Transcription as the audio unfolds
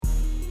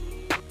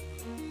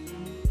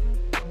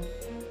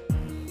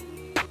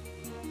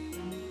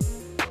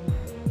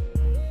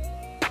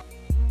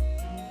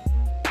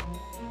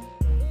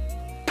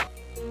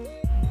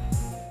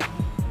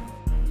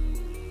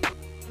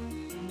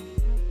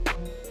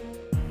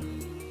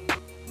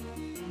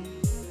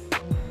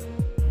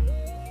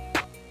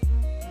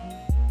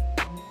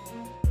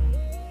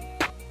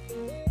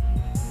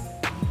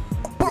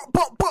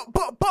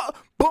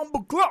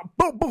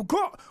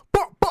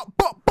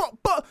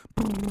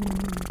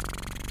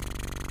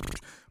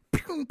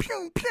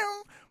Pew,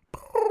 pew,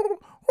 pew.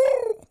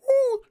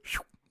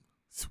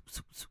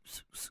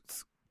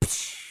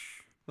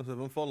 So if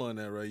I'm following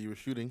that right, you were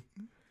shooting.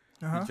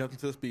 Uh-huh. You jumped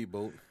into a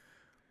speedboat.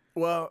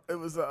 Well, it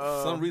was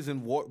For some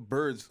reason,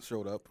 birds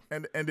showed up,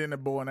 and then the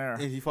bow and arrow.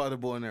 and he fired a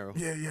bow and arrow.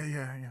 Yeah.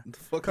 The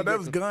fuck Because you that got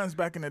was the- guns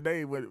back in the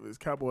day when it was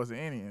Cowboys and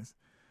Indians.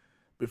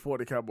 Before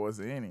the Cowboys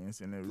and Indians,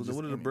 and it was So just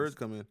when did the Indians. birds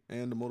come in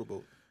and the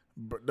motorboat?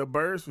 The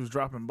birds was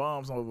dropping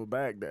bombs over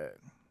Baghdad,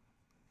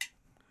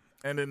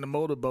 and then the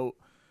motorboat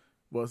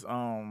was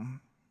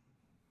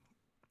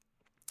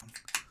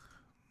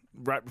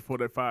right before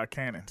they fired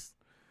cannons.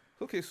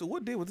 Okay, so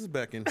what day was this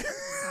back in?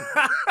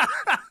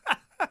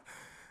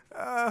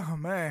 Oh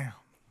man,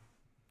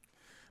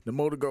 the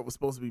motorboat was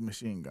supposed to be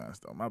machine guns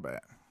though. My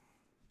bad.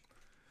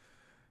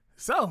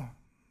 So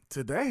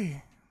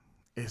today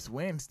is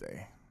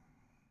Wednesday.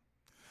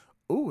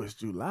 Ooh, it's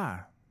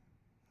July.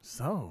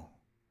 So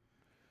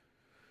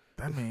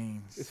that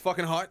means It's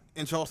fucking hot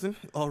in Charleston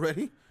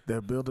already. they're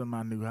building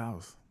my new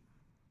house.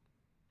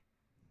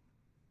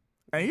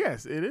 And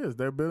yes, it is.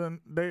 They're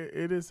building.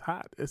 It is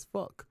hot as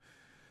fuck.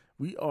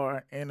 We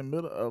are in the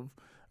middle of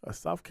a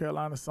South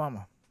Carolina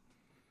summer.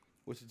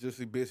 Which is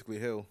just basically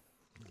hell.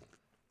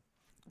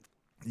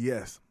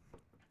 Yes.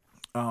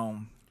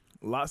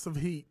 Lots of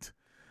heat,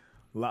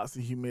 lots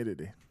of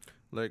humidity.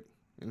 Like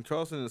in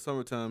Charleston in the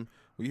summertime,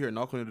 when you hear a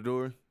knock on the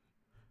door,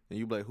 and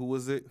you be like, "Who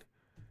was it?"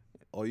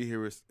 All you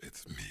hear is,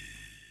 "It's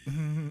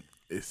me."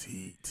 It's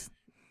heat.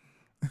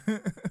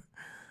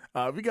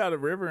 We got a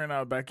river in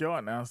our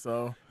backyard now,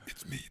 so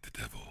It's me, the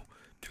devil.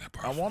 Can I I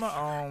borrow?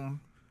 wanna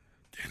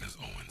Candace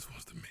Owens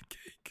wants to make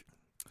cake.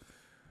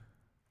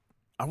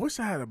 I wish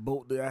I had a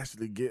boat to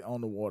actually get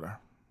on the water.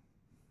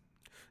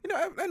 You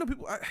know, I know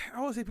people. I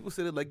always hear people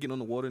say that like getting on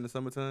the water in the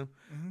summertime.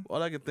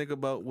 All I could think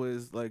about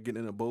was like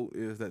getting in a boat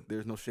is that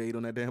there's no shade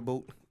on that damn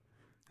boat.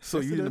 So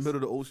Yes, you're it in the is.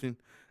 middle of the ocean,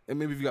 and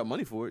maybe if you got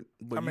money for it,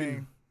 but I you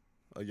mean,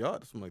 a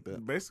yacht or something like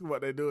that. basically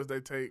what they do is they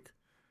take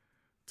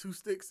 2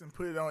 sticks and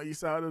put it on each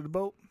side of the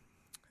boat,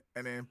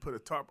 and then put a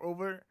tarp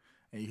over it,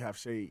 and you have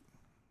shade.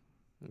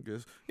 I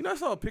guess. You know, I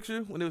saw a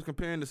picture when they was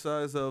comparing the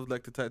size of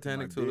like the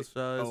Titanic My to the dick.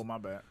 size. Oh, my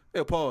bad.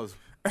 Yeah, pause.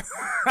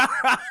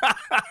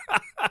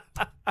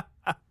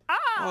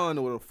 I don't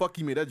know what the fuck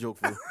he made that joke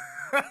for.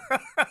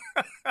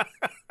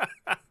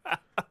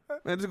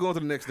 Man, just go on to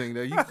the next thing.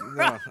 There,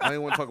 I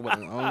didn't want to talk about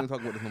it. I don't want to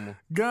talk about this no more.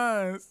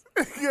 Guns,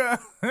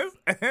 guns,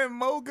 and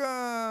more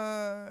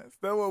guns.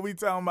 That's what we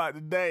talking about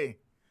today.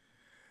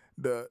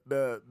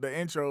 The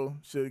intro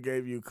should have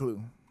gave you a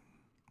clue.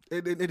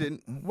 It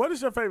didn't. What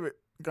is your favorite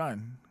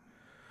gun?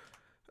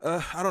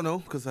 I don't know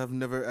because I've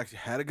never actually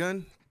had a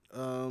gun.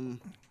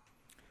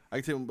 I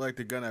can tell you like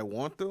the gun I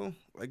want though.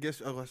 I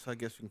guess you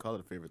can call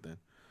it a favorite then.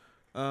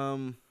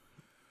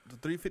 The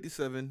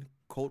 357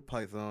 Colt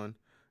Python,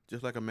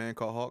 just like a man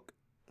called Hawk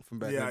from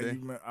back in the day.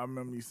 I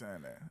remember you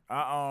saying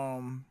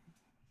that.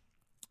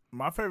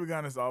 My favorite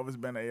gun has always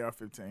been the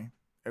AR-15.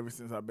 Ever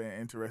since I've been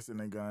interested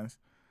in guns.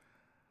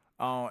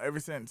 Ever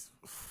since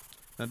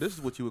Now this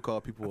is what you would call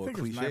people I a think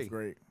it was cliche. 9th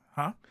grade,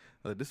 huh?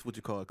 This is what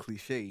you call a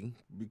cliche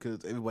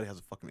because everybody has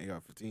a fucking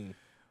AR-15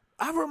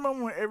 I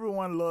remember when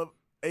everyone loved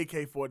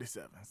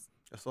AK-47s.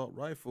 assault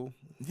rifle.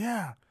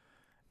 Yeah.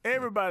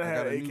 Everybody I had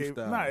got a an new AK.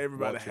 style. Not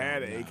everybody Watch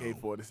had out an now.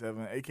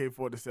 AK-47.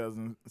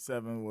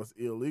 AK-47 was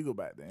illegal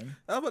back then.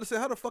 I was about to say,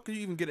 how the fuck can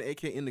you even get an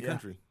AK in the Yeah.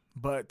 country?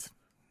 But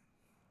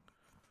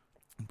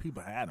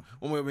people had them.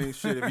 Well, I mean,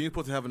 shit, if you're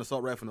supposed to have an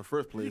assault rifle in the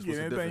first You place, get what's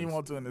the anything difference? you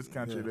want to in this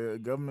country. Yeah. The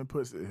government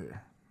puts it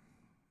here.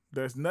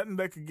 There's nothing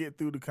that could get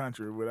through the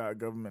country without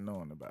government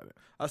knowing about it.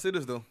 I say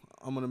this though,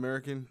 I'm an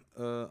American.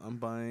 I'm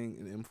buying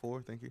an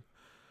M4. Thank you.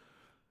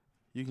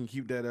 You can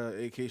keep that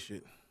AK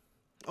shit.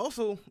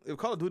 Also, if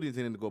Call of Duty is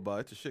anything to go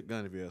by, it's a shit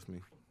gun if you ask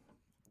me.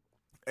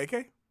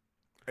 AK?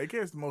 AK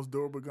is the most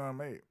durable gun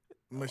made.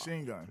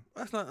 Machine gun.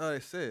 That's not what I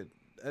said.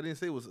 I didn't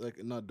say it was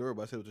like not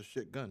durable. I said it was a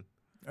shit gun.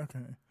 Okay.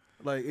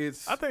 Like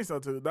it's. I think so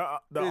too. The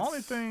It's-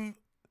 only thing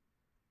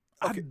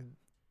Okay.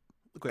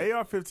 Okay.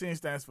 AR-15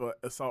 stands for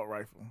assault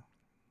rifle.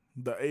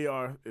 The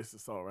AR is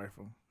assault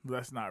rifle.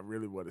 That's not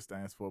really what it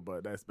stands for,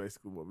 but that's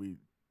basically what we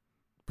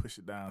push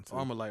it down to.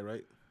 Armor light,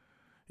 right?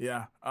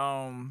 Yeah.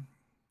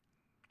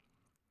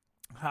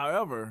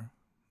 However,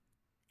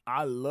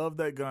 I love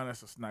that gun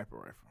as a sniper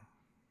rifle.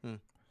 Hmm.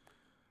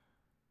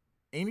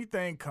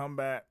 Anything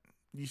combat,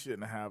 you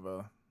shouldn't have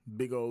a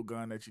big old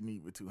gun that you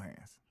need with 2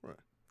 hands. Right.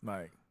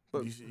 Like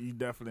But- you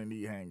definitely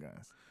need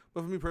handguns.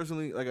 But for me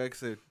personally, like I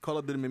said, Call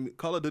of Duty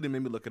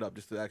made me look it up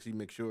just to actually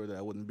make sure that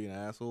I wouldn't be an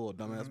asshole or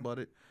dumbass about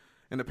it.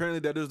 And apparently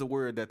that is the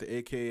word that the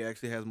AK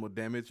actually has more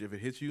damage if it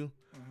hits you,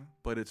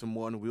 but it's a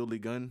more unwieldy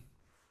gun.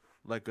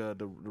 Like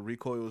the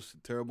recoil is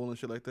terrible and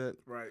shit like that.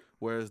 Right.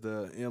 Whereas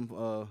the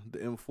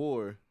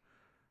M4,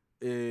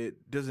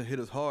 it doesn't hit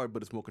as hard,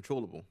 but it's more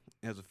controllable.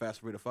 It has a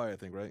faster rate of fire, I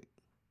think, right?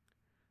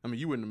 I mean,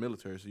 you were in the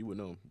military, so you would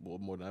know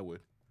more than I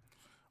would.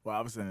 Well,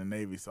 I was in the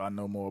Navy, so I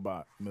know more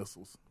about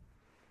missiles.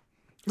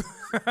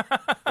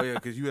 Oh yeah,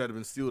 because you had to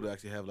been steel to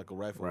actually have like a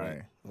rifle, right?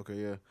 Right. Okay,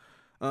 yeah.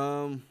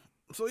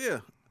 So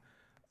yeah,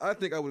 I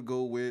think I would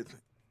go with.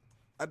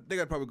 I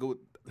think I'd probably go with,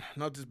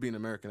 not just being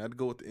American, I'd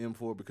go with the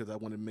M4 because I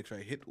want to make sure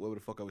I hit whatever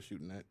the fuck I was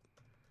shooting at.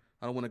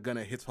 I don't want a gun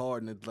that hits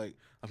hard and it's like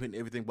I'm hitting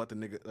everything but the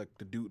nigga, like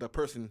the dude, that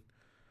person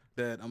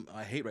that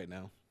I hate right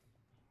now.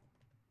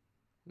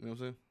 You know what I'm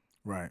saying?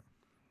 Right.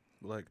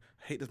 Like,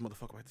 I hate this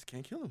motherfucker, but I just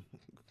can't kill him.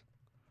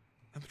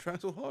 I'm trying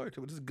so hard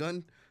with this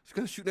gun. This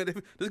gun's shooting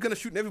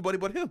at everybody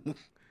but him.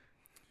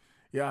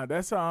 Yeah,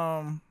 that's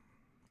Oh,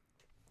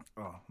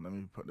 let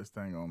me put this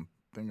thing on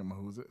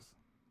Thingamahoozits.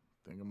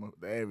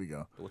 There we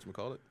go.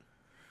 Whatchamacallit?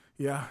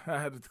 Yeah,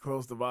 I had to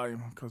close the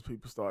volume because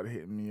people started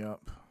hitting me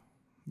up.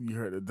 You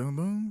heard the boom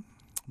boom.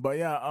 But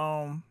yeah,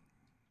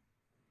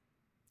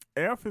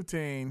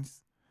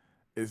 AR-15s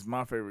is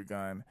my favorite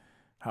gun.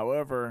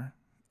 However,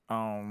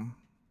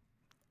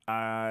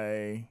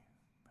 I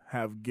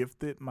have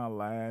gifted my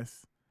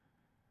last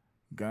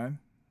gun,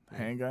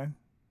 handgun.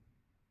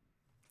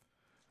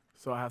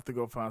 So I have to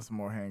go find some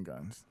more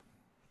handguns.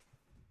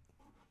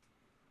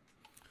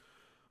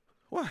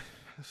 Why?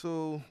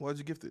 So why'd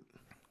you gift it?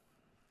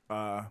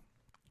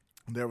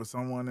 There was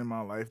someone in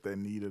my life that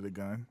needed a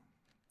gun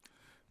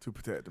to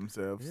protect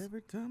themselves.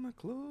 Every time I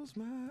close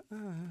my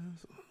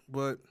eyes.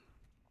 But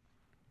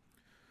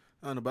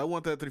I don't know, but I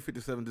want that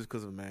 357 just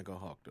because of a man called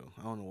Hawk, though.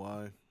 I don't know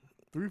why.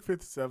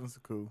 357s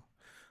are cool.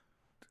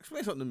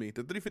 Explain something to me.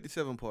 The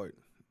 357 part,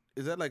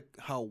 is that like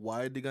how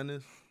wide the gun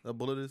is? The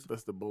bullet is?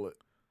 That's the bullet.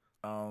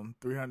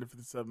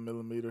 357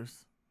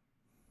 millimeters.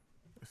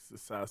 It's the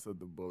size of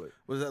the bullet.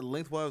 Was that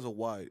lengthwise or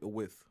wide or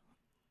width?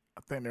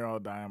 I think they're all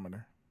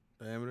diameter.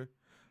 Diameter?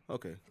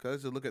 Okay. Because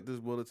I just look at this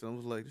bullets and I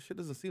was like, this shit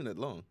doesn't seem that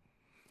long.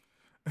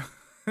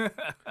 Yeah.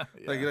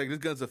 Like this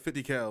gun's a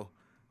 50 cal.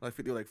 Like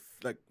 50, like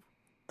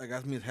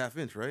that means half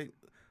inch, right?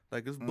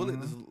 Like this bullet,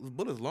 this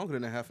bullet is longer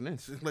than a half an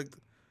inch. It's like,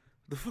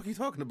 the fuck are you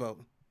talking about?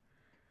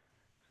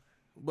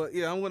 But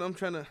yeah, I'm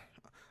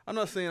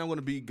not saying I'm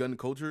gonna be gun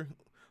culture.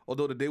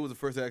 Although the day was the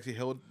first I actually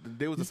held. The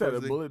day was You the said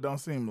first the day. bullet don't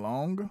seem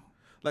long?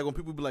 Like when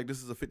people be like,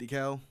 "This is a 50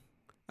 cal,"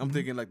 I'm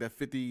thinking like that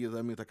 50 is,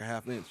 I mean, it's like a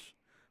half inch.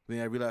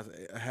 Then I realized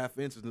a half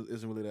inch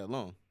isn't really that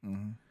long.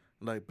 Mm-hmm.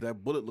 Like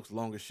that bullet looks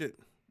long as shit.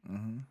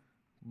 Mm-hmm.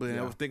 But then I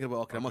Yeah. was thinking about,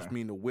 okay, that must Okay.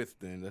 mean the width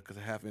then, because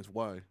a half inch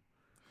wide.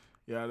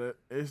 Yeah,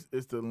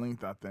 it's the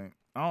length, I think.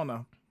 I don't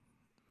know.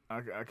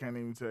 I can't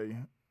even tell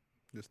you.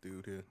 This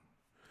dude here.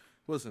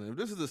 Listen, if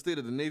this is the state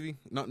of the Navy,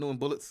 not knowing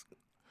bullets,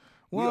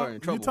 Well, we are in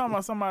trouble. you talking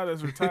about somebody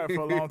that's retired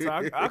for a long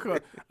time.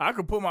 I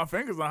could put my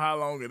fingers on how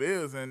long it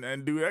is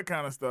and do that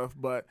kind of stuff.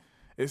 But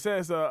it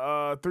says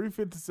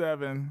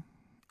 357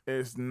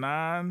 is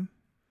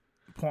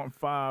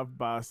 9.5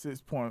 by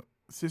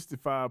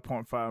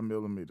 65.5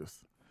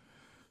 millimeters.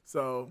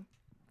 So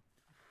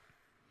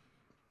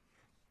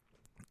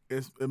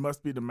it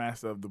must be the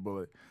mass of the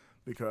bullet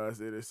because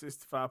it is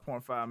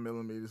 65.5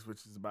 millimeters,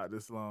 which is about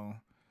this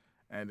long.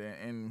 And then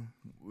in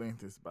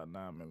length, it's about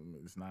 9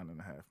 millimeters,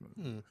 9.5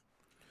 millimeters.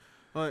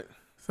 All right,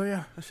 So,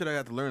 yeah. that shit I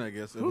got to learn, I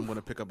guess, if I'm going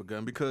to pick up a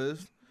gun,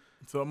 because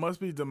So, it must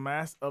be the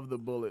mass of the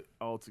bullet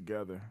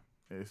altogether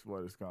is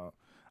what it's called.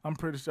 I'm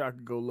pretty sure I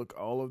could go look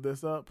all of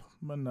this up,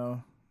 but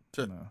no.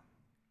 Sure. No.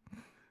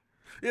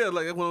 yeah,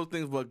 like one of those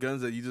things about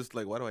guns that you just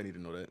like, why do I need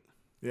to know that?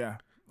 Yeah.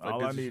 Like,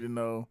 All I this is- need to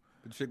know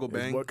Did shit go is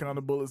bang? what kind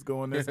of bullets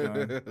go in this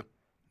gun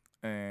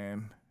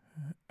and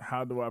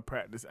how do I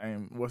practice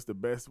aim. What's the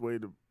best way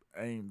to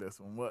aim this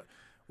one?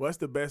 What's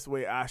the best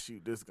way I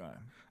shoot this gun?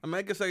 I mean,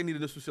 I guess I need to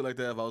do some shit like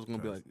that if I was going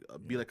to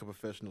be like a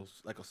professional,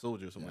 like a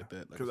soldier or something like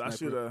that. Because like I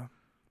shoot a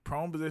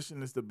prone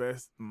position is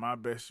my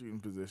best shooting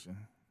position.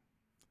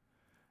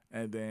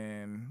 And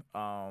then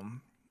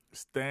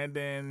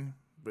standing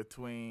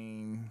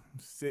between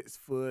 6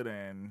 foot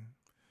and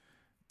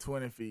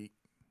 20 feet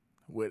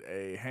with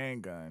a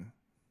handgun.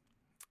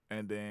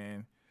 And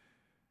then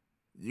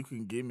you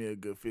can give me a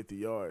good 50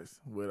 yards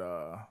with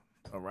a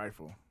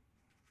rifle.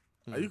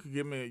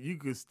 You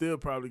could still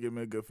probably give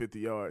me a good 50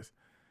 yards.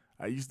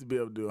 I used to be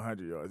able to do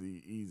 100 yards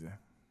easy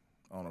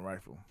on a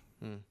rifle.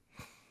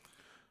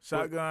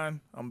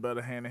 Shotgun, I'm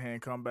better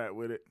hand-to-hand combat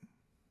with it.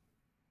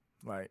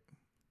 Like,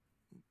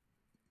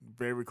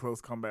 very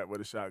close combat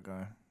with a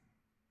shotgun.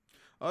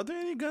 Are there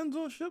any guns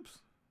on ships?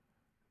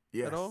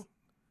 Yes. At all?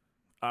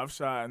 I've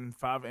shot in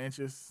 5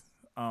 inches.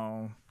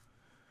 I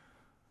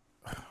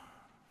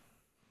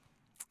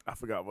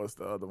forgot what's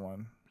the other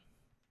one.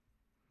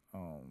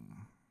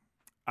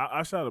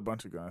 I shot a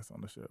bunch of guns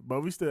on the ship,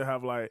 but we still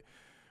have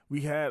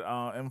we had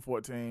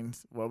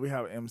M14s. Well, we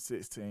have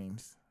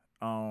M16s.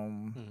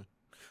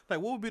 Like,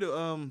 what would be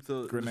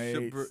the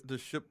Grenades. the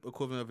ship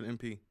equivalent of an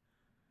MP?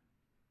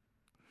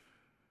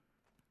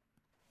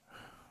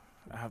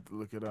 I have to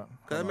look it up.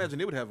 Because I Hold on. imagine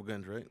they would have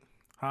guns, right?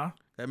 Huh?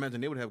 I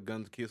imagine they would have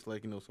guns in case,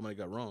 like, somebody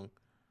got wrong.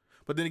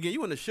 But then again,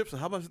 you in the ship, so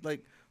how much,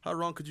 like, how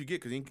wrong could you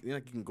get? Because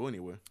you can go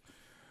anywhere.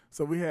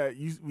 So we had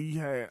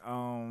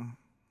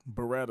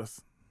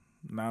Berettas,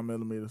 9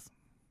 millimeters,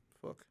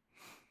 Fuck.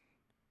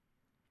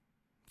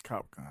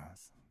 cop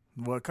guns.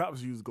 Well,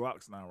 cops use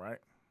Glocks now, right?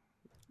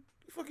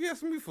 The fuck you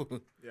asking me for?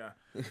 Yeah.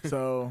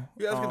 So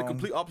You're asking the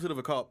complete opposite of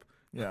a cop.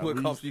 Yeah,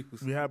 what cops use.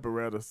 we had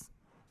Berettas,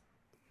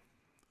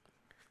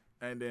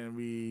 and then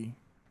we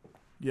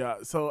Yeah,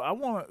 so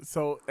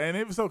and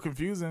it was so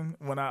confusing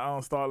when I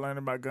started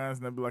learning about guns,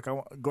 and they'd be like, I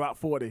want Glock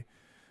 40.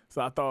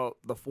 So I thought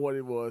the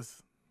 40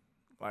 was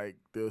like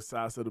the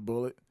size of the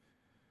bullet.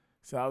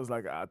 So I was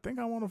like, I think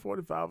I want a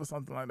 45 or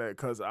something like that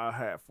because I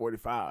had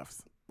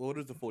 45s. What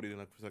is the 40 then?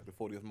 Like the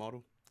 40th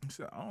model?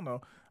 So I don't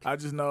know. I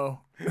just know.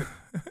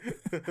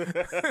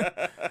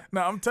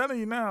 No, I'm telling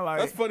you now. Like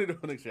that's funny though.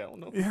 I don't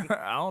know. Yeah,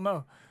 I don't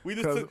know. We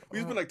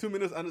spent like 2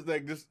 minutes on this.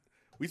 Like just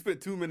we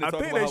spent 2 minutes. I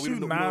talking think about they how we shoot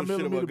don't know shit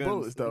 9mm about guns.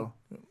 bullets though.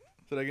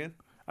 Say that again.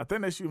 I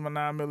think they shoot my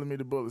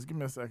 9mm bullets. Give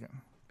me a second.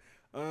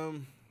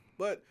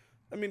 But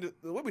I mean,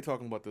 what are we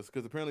talking about this?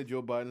 Because apparently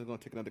Joe Biden is going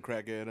to take another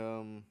crack at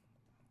gun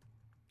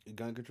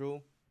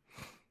control.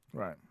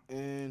 Right.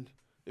 And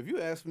if you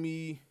asked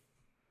me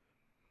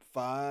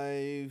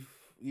 5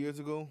 years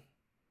ago,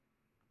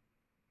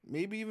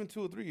 maybe even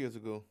 2 or 3 years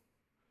ago,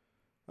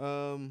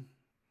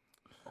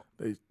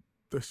 they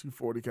shoot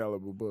 40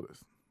 caliber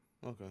bullets.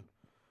 Okay,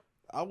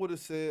 I would have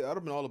said I'd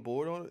have been all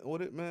aboard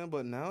with it, man.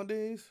 But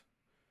nowadays,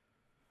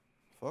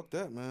 fuck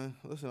that, man.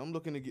 Listen, I'm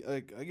looking to get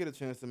I get a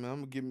chance to, man. I'm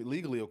gonna give me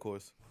legally, of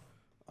course.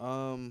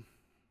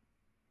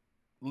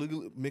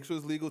 Legal, make sure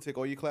it's legal. Take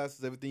all your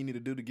classes, everything you need to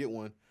do to get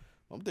one.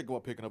 I'm thinking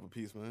about picking up a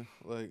piece, man.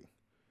 Like,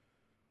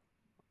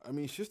 I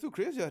mean, shit's too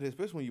crazy out here,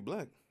 especially when you're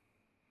black.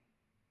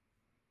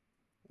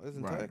 This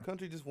entire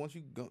country just wants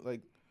you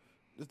like,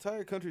 the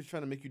entire country is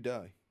trying to make you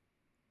die.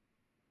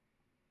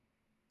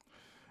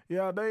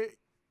 Yeah,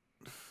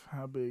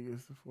 how big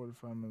is the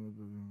 45mm?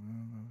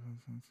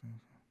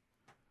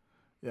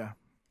 Yeah.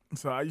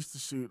 So I used to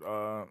shoot,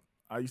 I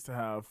used to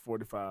have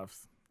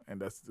 45s,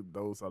 and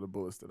those are the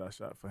bullets that I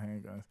shot for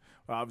handguns.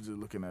 Well, I was just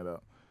looking that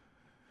up.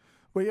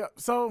 But yeah,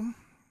 so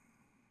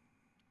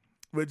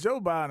with Joe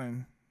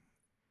Biden,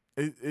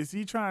 is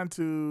he trying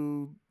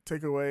to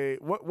take away,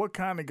 what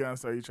kind of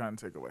guns are you trying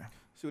to take away?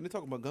 See, when they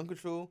talking about gun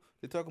control,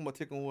 they're talking about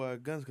taking away our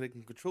guns because they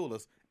can control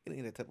us. It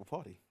ain't that type of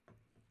party.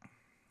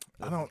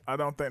 I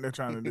don't think they're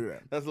trying to do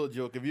that. That's a little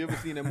joke. Have you ever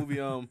seen that movie?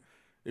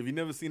 If you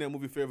never seen that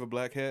movie, Fear of a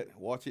Black Hat,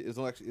 watch it. It's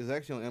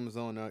actually on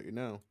Amazon out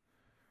now.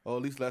 Or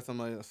at least last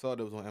time I saw it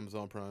was on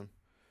Amazon Prime.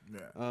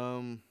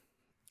 Yeah.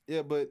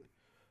 Yeah, but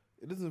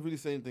it doesn't really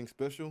say anything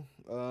special.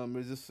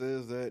 It just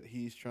says that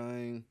he's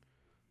trying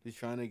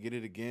to get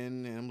it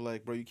again. And I'm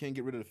like, bro, you can't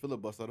get rid of the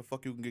filibuster. How the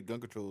fuck you can get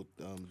gun control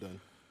done?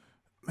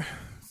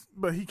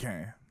 But he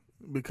can,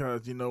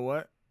 because you know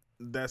what?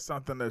 That's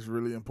something that's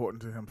really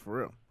important to him for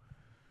real.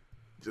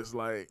 Just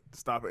like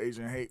Stop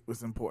Asian Hate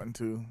was important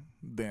to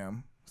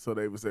them, so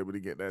they was able to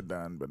get that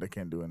done, but they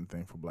can't do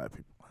anything for black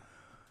people.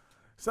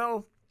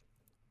 So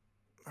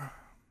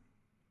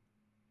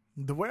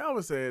the way I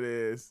would say it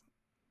is,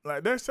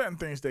 like, there's certain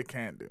things they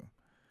can't do.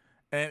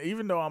 And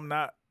even though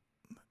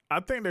I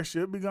think there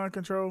should be gun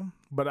control,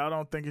 but I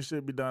don't think it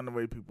should be done the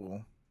way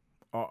people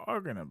are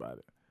arguing about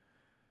it.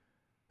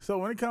 So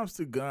when it comes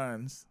to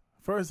guns,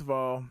 first of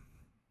all,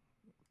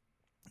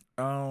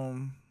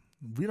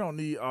 we don't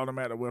need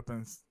automatic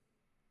weapons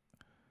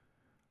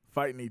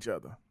fighting each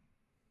other.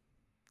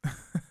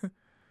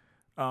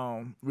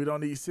 We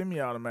don't need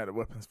semi-automatic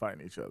weapons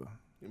fighting each other.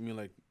 You mean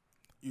like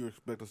you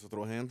expect us to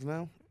throw hands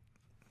now?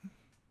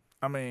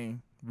 I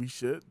mean, we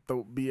should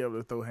be able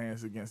to throw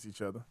hands against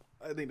each other.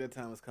 I think that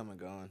time is come and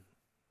gone.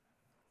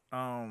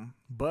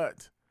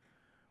 But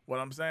what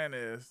I'm saying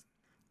is,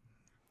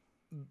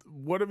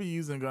 what are we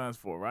using guns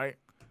for, right?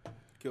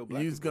 Kill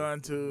black Use people.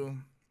 gun to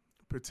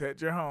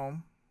protect your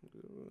home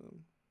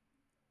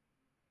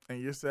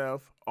and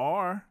yourself,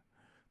 or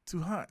to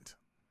hunt.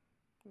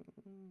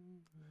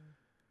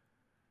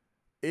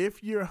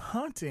 If you're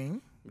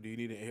hunting, Do you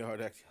need an AR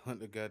to actually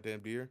hunt a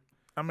goddamn deer?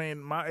 I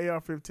mean, my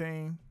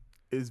AR-15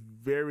 is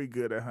very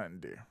good at hunting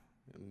deer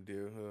And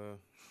deer,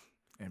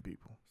 and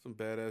people. some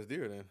badass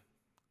deer then.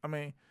 I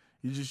mean,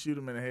 you just shoot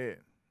them in the head.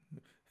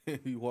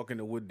 You walk in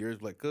the wood,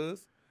 deer's like,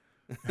 cuz.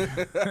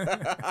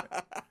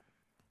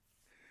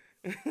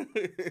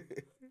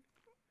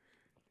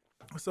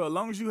 So as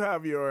long as you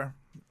have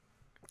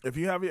if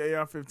you have your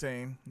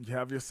AR-15, you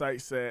have your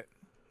sight set,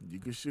 you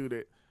can shoot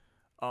it.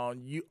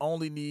 You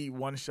only need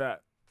one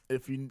shot.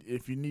 If you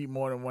need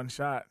more than one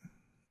shot,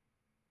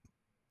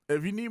 in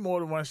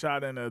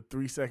a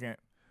 3-second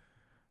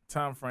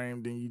time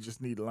frame, then you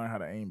just need to learn how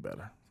to aim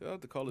better. Tell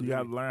it to Call of You Duty.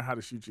 got to learn how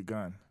to shoot your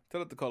gun.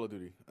 Tell it to Call of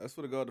Duty. I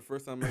swear to God, the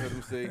first time I heard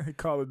him say,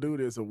 Call of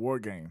Duty is a war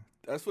game.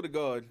 I swear to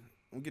God,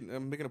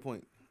 I'm making a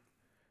point.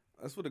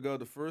 I swear to God,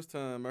 the first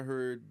time I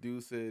heard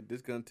dude said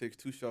this gun takes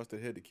 2 shots to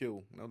the head to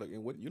kill, and I was like,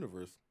 in what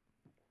universe?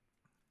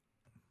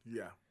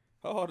 Yeah.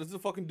 How hard is the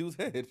fucking dude's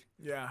head?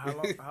 Yeah.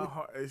 How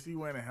hard is he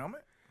wearing a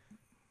helmet?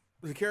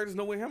 The characters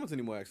don't wear helmets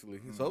anymore, actually.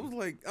 Mm-hmm. So I was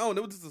like, oh,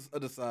 it was just a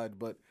aside,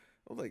 but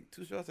I was like,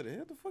 2 shots to the head?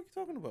 What the fuck you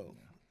talking about?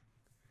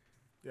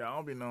 Yeah, I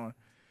don't be knowing.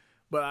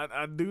 But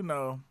I do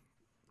know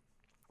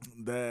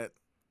that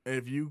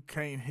if you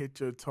can't hit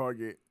your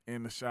target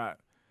in the shot,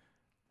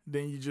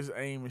 then you just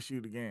aim and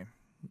shoot again.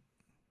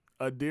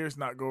 A deer's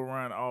not going to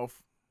run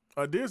off.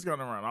 A deer's going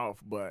to run off,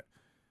 but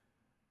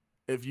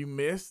if you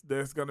miss,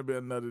 there's going to be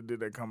another deer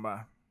that come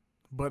by.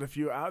 But if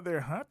you're out there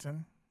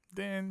hunting,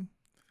 then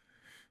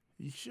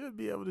you should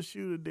be able to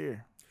shoot a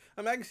deer.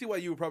 I mean, I can see why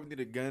you would probably need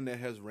a gun that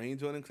has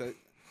range on it. Cause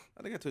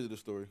I think I told you the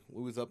story.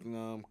 We was up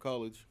in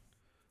college,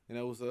 and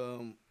I was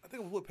I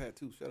think it was with Pat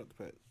too. Shout out to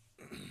Pat.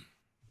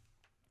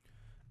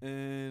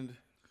 And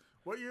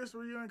What years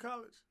were you in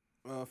college?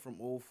 from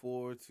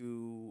 04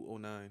 to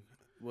 09.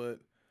 But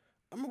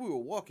I remember we were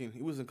walking.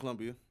 He was in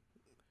Columbia.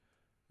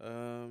 We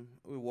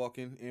were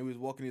walking, and we was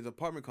walking in his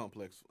apartment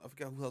complex. I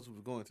forgot who else we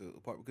was going to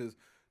apartment because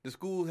the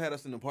school had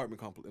us in the apartment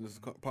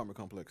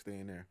complex,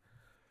 staying there.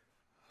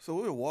 So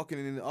we were walking,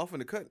 and then off in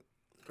the cut.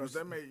 Because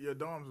that made your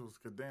dorms was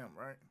condemned,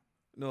 right?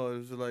 No, it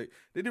was like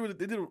they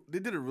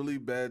did a really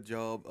bad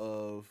job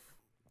of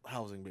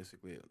housing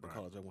basically at the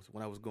college I went to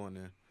when I was going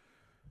there.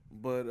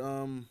 But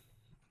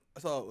I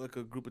saw like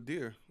a group of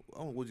deer. I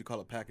don't know what you call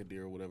a pack of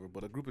deer or whatever,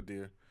 but a group of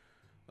deer.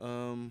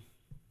 What'd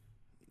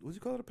you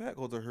call it, a pack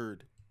or the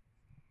herd?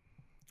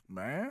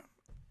 Man,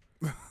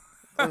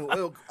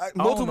 Multiple, I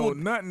don't know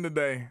nothing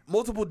today.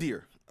 multiple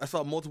deer. I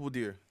saw multiple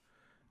deer,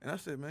 and I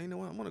said, "Man, you know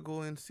what? I'm gonna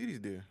go and see these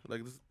deer,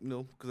 like this,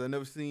 because I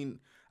never seen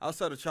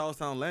outside of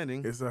Charlestown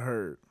Landing. It's a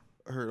herd.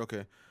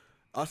 Okay.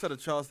 Outside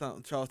of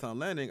Charlestown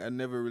Landing, I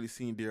never really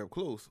seen deer up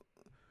close,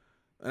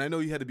 and I know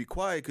you had to be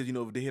quiet because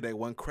if they hit that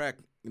one crack,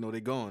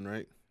 they gone,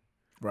 right?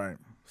 Right.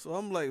 So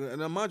I'm like,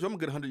 and mind you, I'm a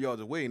good 100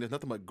 yards away, and there's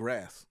nothing but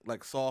grass,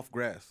 like soft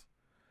grass.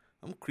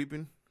 I'm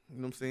creeping, you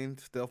know what I'm saying?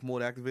 Stealth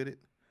mode activated.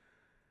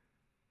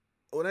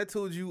 When I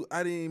told you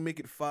I didn't make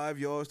it 5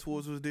 yards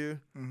towards those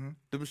deer,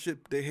 them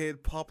shit, their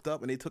head popped up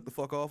and they took the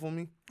fuck off on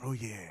me. Oh,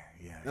 yeah.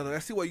 Now, I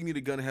see why you need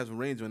a gun that has some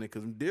range on it,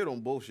 because deer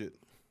don't bullshit.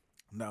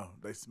 No,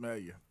 they smell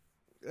you.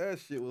 That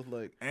shit was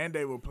like... And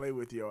they will play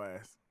with your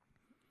ass.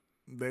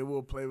 They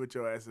will play with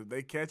your ass. If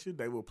they catch you,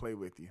 they will play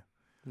with you.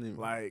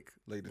 Like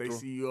they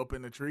see you up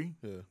in the tree,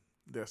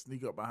 they'll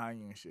sneak up behind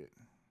you and shit.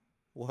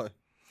 Why?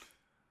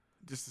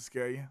 Just to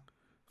scare you.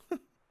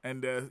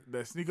 And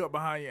they'll sneak up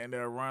behind you and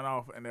they'll run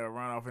off in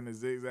a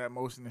zigzag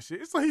motion and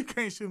shit. So you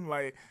can't shoot them.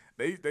 Like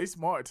they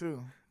smart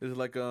too. It's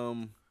like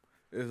the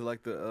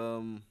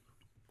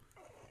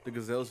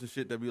gazelles and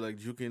shit that be like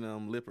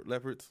juking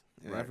leopards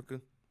in Africa.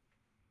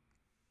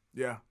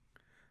 Yeah.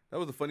 That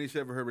was the funniest shit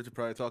I ever heard Richard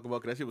Pryor talk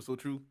about, because that shit was so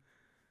true.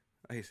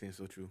 I hate saying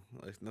so true.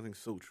 Like, nothing's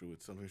so true.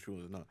 It's something true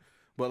and it's not.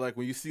 But like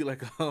when you see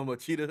like a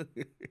cheetah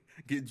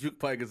get juked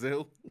by a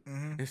gazelle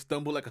and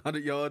stumble like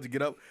 100 yards to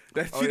get up,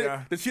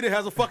 the cheetah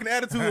has a fucking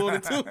attitude on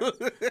it too.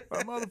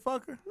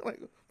 Motherfucker. Like,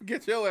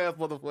 get your ass,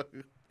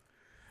 motherfucker.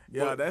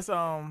 Yeah, but, that's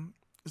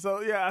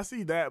So yeah, I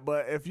see that.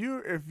 But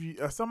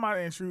if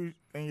somebody intrudes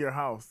in your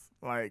house,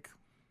 like,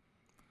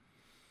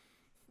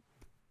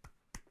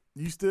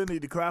 you still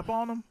need to clap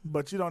on them,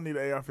 but you don't need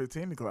an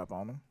AR-15 to clap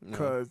on them.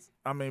 Because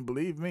I mean,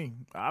 believe me,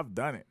 I've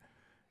done it.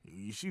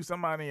 You shoot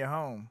somebody in your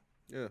home.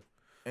 Yeah.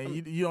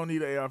 And you don't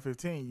need an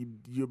AR-15.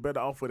 You're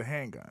better off with a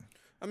handgun.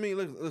 I mean,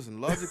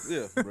 listen,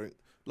 right?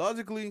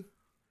 Logically,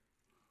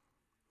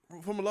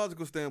 from a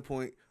logical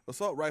standpoint,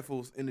 assault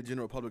rifles in the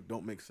general public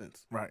don't make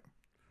sense. Right.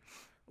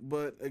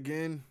 But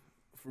again,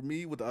 for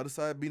me, with the other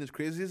side being as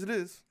crazy as it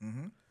is,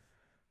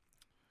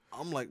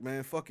 I'm like,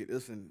 man, fuck it.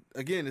 Listen,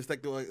 again, it's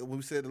like when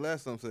we said the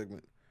last time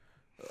segment.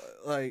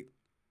 Like,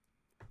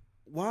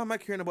 why am I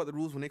caring about the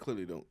rules when they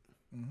clearly don't?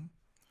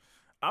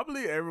 I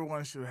believe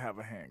everyone should have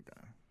a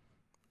handgun.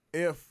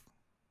 If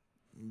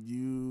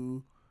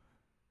you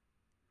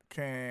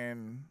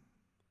can,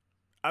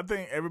 I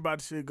think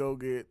everybody should go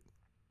get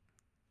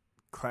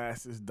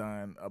classes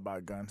done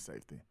about gun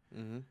safety.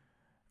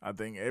 I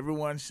think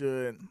everyone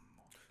should. Do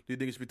you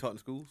think it should be taught in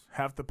schools?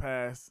 Have to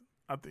pass.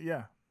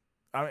 Yeah.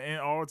 I mean, in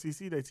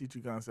ROTC, they teach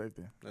you gun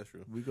safety. That's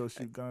true. We go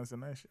shoot guns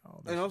and that shit.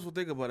 And also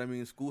think about it. I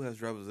mean, school has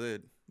driver's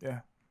ed.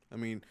 Yeah. I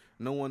mean,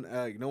 no one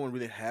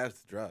really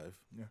has to drive.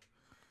 Yeah.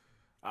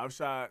 I've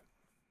shot.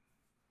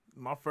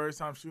 My first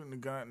time shooting a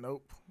gun,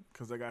 nope,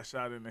 because I got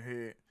shot in the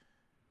head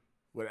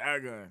with an air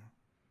gun,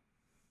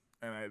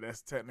 and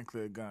that's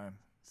technically a gun.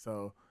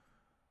 So,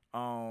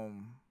 the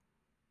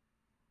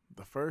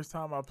first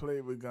time I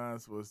played with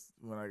guns was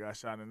when I got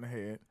shot in the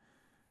head,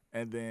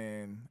 and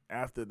then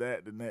after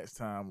that, the next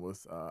time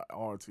was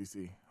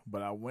ROTC.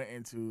 But I went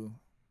into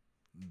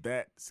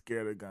that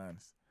scared of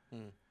guns.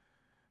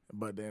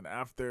 But then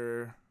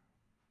after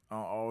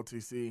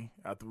ROTC,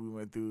 after we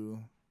went through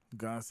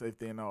gun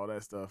safety and all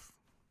that stuff,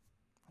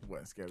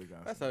 wasn't scared of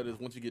guns. That's how it is.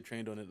 Once you get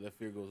trained on it, that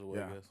fear goes away,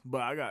 yeah. I guess.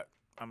 But I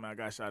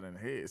got shot in the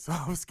head, so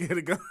I was scared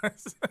of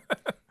guns.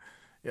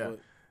 Yeah.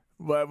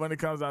 But when it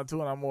comes down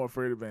to it, I'm more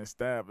afraid of being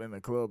stabbed in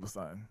a club or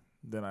something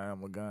than I am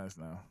with guns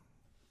now.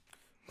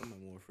 I'm not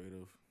more afraid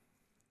of.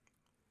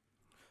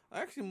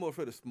 I actually am more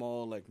afraid of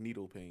small, like,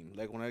 needle pain.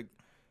 Like, when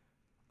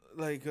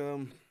I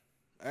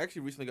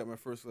actually recently got my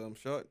first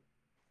shot.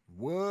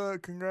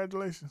 What?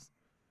 Congratulations.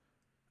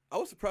 I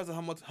was surprised at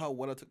how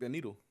well I took that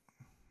needle.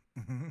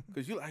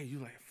 Because you like, I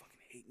fucking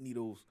hate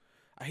needles.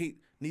 I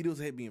hate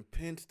needles. I hate being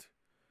pinched.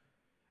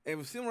 And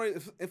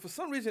for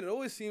some reason, it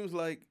always seems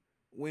like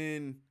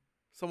when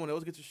someone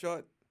else gets a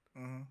shot,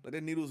 like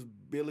that needle's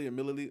barely a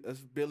milliliter.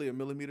 That's barely a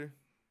millimeter.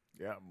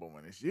 Yeah, but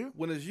when it's you,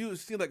 it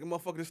seems like a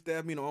motherfucker just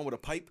stabbed me in the arm with a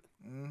pipe.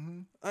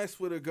 I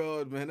swear to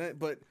God, man.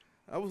 But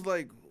I was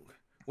like,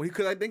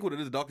 because I think what it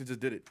is, the doctor just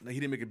did it. Like, he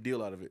didn't make a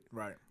deal out of it.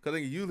 Right. Because I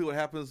think usually what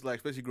happens, like,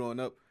 especially growing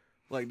up,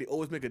 like, they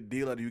always make a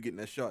deal out of you getting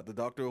that shot. The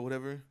doctor or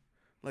whatever.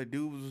 Like,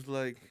 dude was just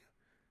like,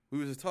 we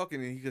was just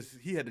talking, and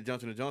he had the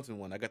Johnson & Johnson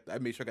one. I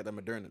made sure I got that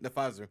Moderna, the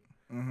Pfizer.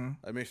 Mm-hmm.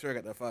 I made sure I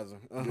got that Pfizer.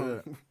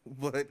 Good.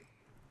 But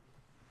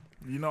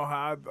You know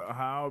how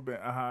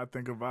I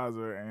think of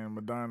Pfizer and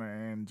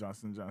Moderna and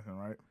Johnson & Johnson,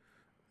 right?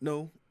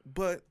 no,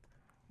 but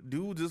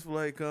dude just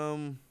like let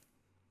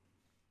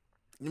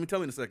me tell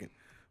me in a second.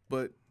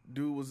 But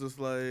dude was just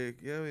like,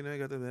 yeah, I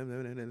got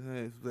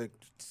that. Like,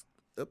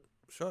 up,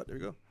 shot. There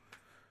you go.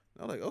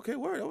 I was like, okay,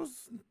 word. That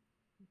was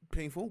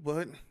painful,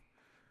 but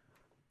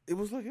it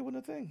was like it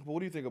wasn't a thing. But what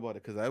do you think about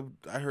it? Because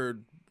I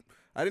heard,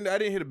 I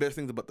didn't hear the best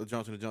things about the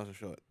Johnson & Johnson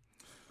shot.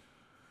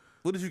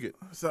 What did you get?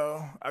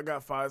 So I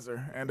got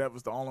Pfizer, and that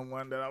was the only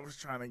one that I was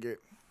trying to get.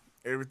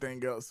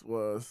 Everything else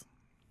was.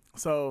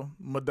 So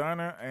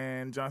Moderna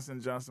and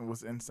Johnson & Johnson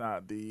was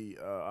inside the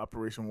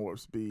Operation Warp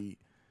Speed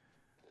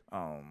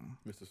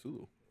Mr.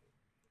 Sulu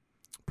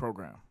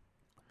program.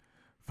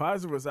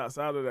 Pfizer was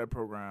outside of that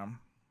program,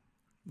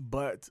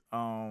 but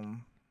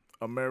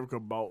America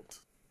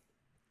bought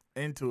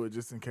into it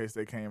just in case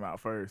they came out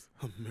first.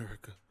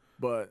 America.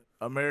 But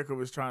America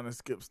was trying to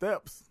skip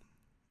steps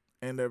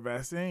in their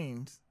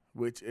vaccines,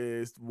 which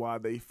is why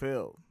they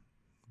failed.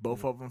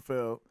 Both of them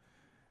failed.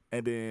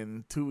 And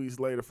then 2 weeks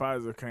later,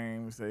 Pfizer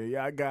came and said,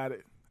 yeah, I got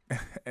it.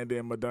 And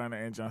then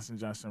Moderna and Johnson &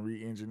 Johnson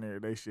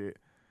re-engineered their shit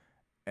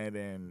and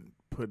then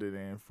put it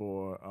in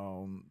for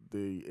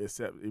the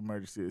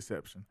emergency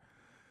exception.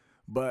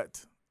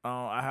 But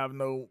I have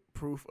no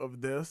proof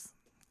of this,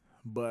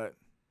 but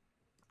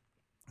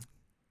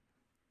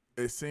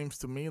it seems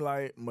to me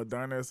like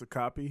Moderna is a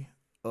copy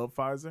of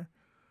Pfizer.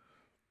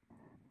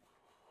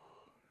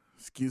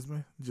 Excuse me,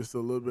 just a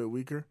little bit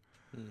weaker.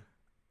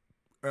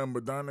 And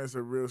Moderna is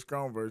a real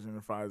strong version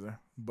of Pfizer.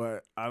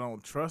 But I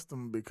don't trust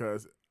them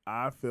because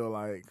I feel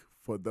like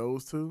for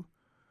those two,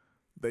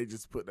 they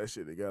just put that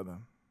shit together.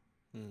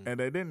 And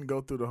they didn't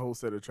go through the whole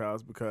set of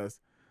trials because,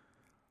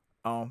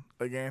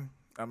 again,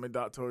 I'm in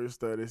doctoral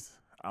studies.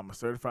 I'm a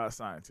certified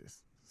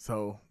scientist.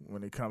 So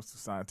when it comes to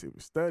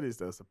scientific studies,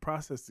 there's a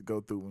process to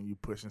go through when you're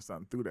pushing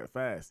something through that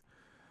fast.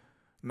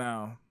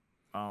 Now,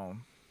 a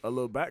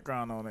little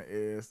background on it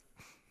is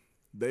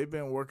they've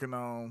been working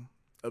on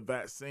a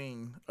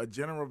vaccine, a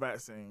general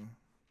vaccine,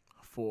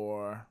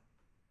 for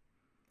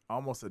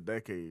almost a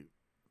decade,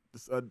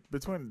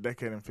 between a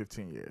decade and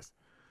 15 years.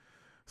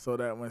 So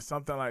that when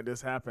something like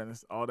this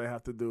happens, all they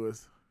have to do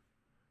is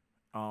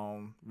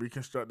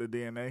reconstruct the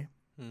DNA,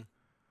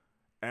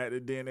 add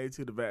the DNA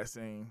to the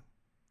vaccine,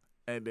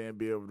 and then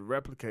be able to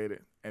replicate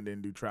it and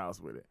then do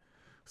trials with it.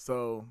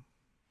 So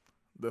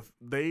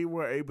they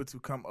were able to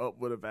come up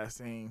with a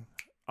vaccine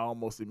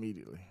almost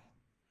immediately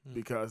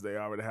because they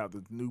already have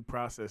the new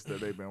process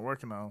that they've been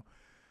working on.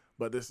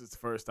 But this is the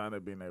first time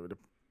they've been able to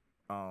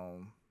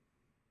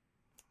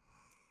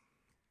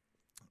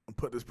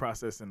put this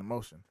process into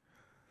motion.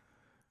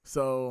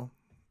 So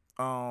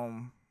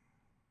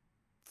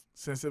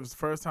since it was the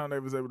first time they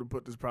was able to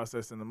put this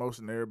process into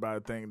motion, everybody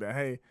think that,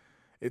 hey,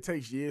 it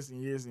takes years and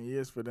years and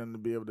years for them to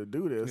be able to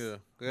do this. Yeah.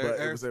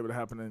 But it was able to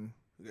happen in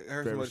I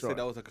heard somebody say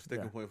that was like a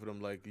sticking point for them.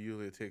 Like,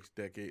 usually it takes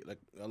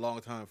a long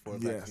time for a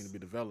vaccine to be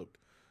developed.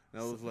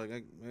 And I was like,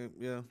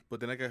 yeah. But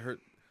then I got hurt.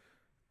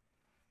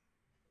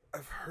 I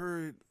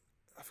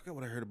forgot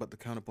what I heard about the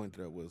counterpoint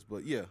to that was.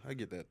 But yeah, I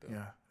get that though.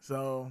 Yeah.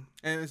 So.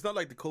 And it's not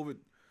like the COVID.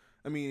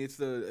 I mean, it's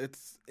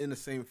in the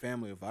same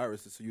family of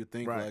viruses. So you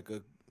think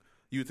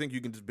you think you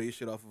can just base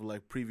shit off of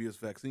like previous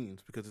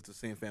vaccines because it's the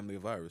same family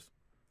of virus.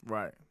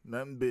 Right.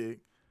 Nothing big.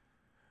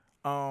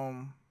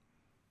 I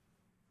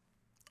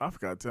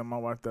forgot to tell my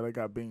wife that I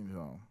got beans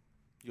on.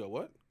 You got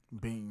what?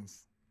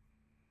 Beans.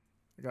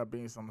 I got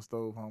beans on the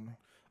stove, homie.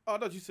 Oh, I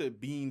thought you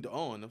said beamed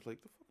on. I was like,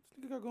 the fuck this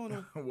nigga got going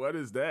on? What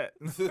is that?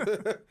 This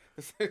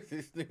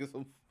nigga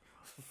some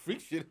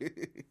freak shit.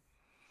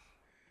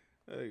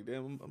 Hey,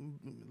 damn,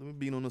 let me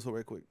bean on this whole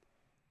right quick.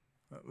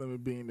 Let me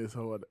bean this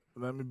whole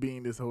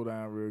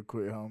down real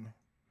quick, homie.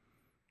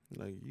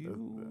 Like,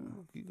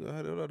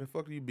 how the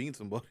fuck do you bean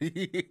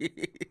somebody?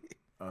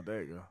 Oh,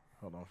 there you go.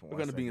 Hold on for what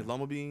kind of beans?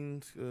 Llama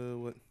beans?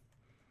 What?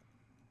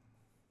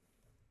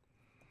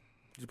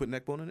 Did you put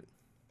neck bone in it?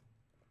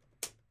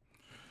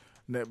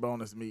 Neck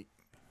bone is meat.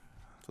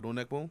 So no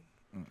neck bone?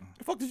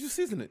 The fuck did you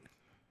season it?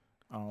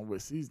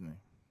 With seasoning.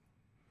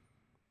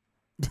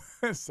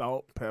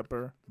 Salt,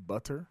 pepper,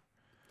 butter.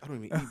 I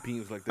don't even eat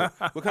beans like that.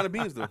 What kind of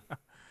beans, though?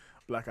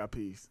 Black eyed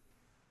peas.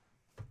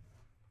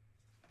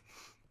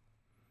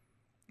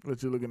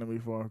 What you looking at me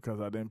for?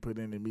 Because I didn't put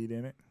any meat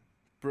in it?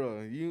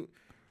 Bro,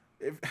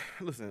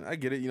 listen, I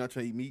get it. You're not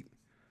trying to eat meat.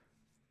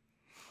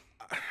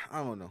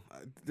 I don't know.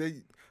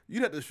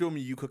 You'd have to show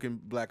me you cooking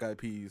black eyed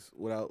peas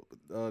without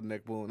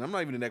neck bone. I'm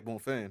not even a neck bone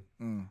fan.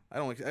 I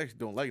actually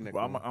don't like neck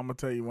bone. I'm gonna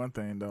tell you one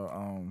thing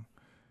though.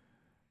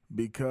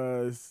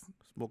 Because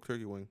smoked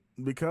turkey wing.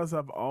 Because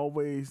I've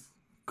always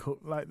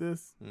cooked like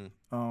this.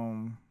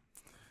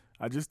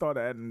 I just started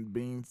adding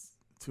beans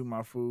to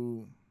my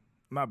food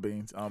not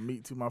beans,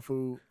 meat to my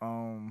food.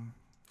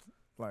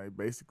 Like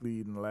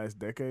basically in the last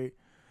decade,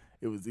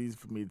 it was easy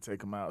for me to take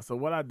them out. So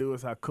what I do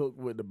is I cook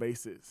with the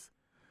basics: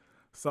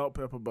 salt,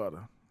 pepper,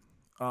 butter.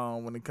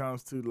 When it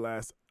comes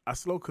to I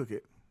slow cook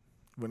it.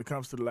 When it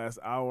comes to the last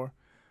hour,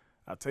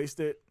 I taste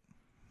it,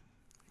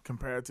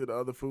 compare it to the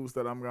other foods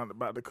that I'm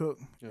about to cook,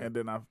 and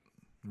then I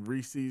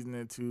re-season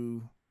it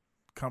to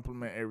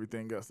complement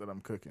everything else that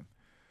I'm cooking.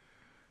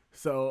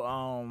 So,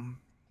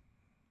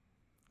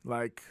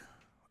 like,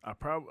 I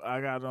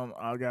got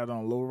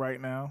on low right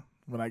now.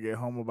 When I get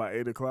home about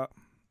 8:00,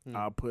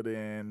 I'll put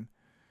in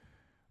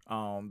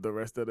the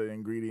rest of the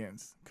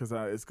ingredients because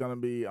it's gonna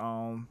be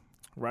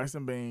rice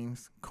and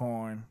beans,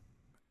 corn,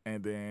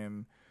 and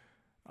then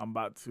I'm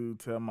about to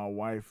tell my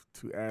wife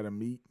to add a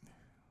meat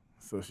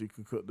so she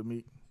can cook the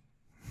meat,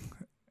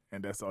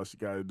 and that's all she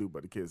got to do.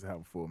 But the kids have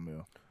a full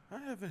meal. I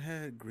haven't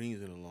had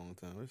greens in a long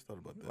time. I just thought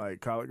about that.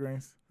 Like collard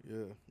greens?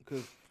 Yeah,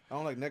 because I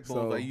don't like neck bones.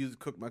 So, I usually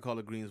cook my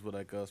collard greens with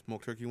like a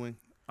smoked turkey wing.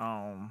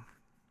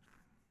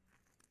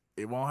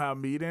 It won't have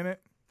meat in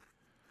it,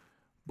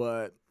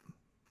 but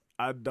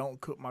I don't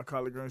cook my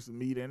collard greens with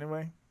meat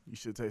anyway. You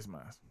should taste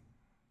mine.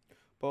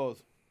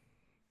 Pause.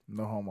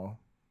 No homo.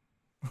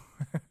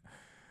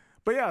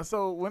 But yeah,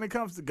 so when it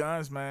comes to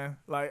guns, man,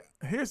 like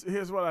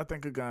here's what I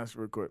think of guns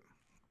real quick.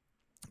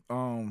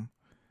 I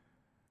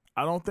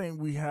don't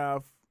think we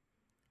have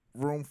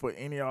room for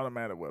any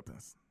automatic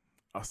weapons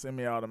or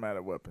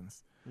semi-automatic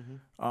weapons.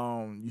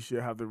 You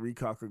should have to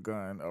recock a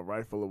gun, a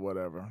rifle or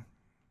whatever,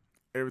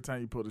 every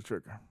time you pull the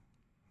trigger.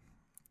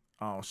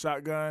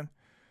 Shotgun,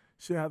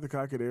 should have to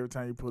cock it every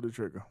time you pull the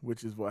trigger,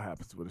 which is what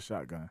happens with a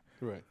shotgun.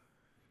 Right.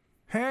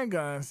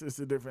 Handguns is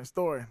a different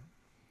story.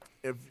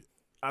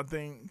 I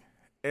think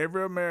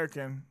every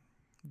American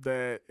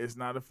that is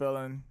not a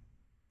felon,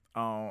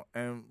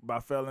 and by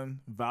felon,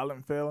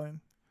 violent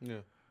felon,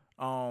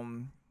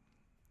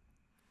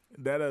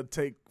 that'll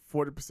take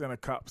 40%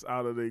 of cops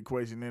out of the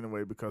equation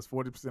anyway, because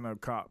 40% of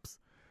cops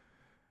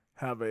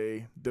have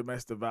a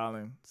domestic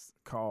violence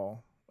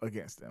call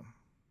against them.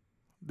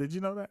 Did you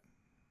know that?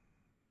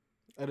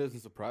 That doesn't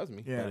surprise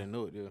me. Yeah. I didn't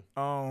know it,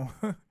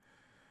 yeah.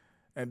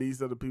 And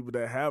these are the people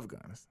that have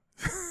guns.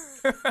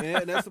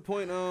 Yeah, that's the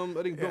point. I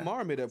think Bill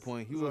Maher made that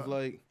point. He was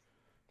like,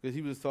 because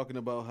he was talking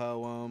about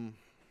how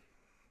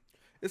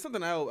it's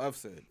something I've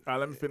said. All right,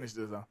 let me finish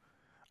this though.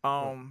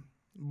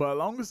 But as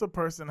long as a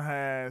person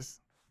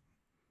has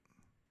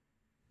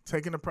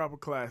taken the proper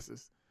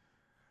classes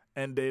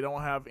and they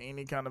don't have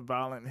any kind of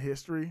violent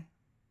history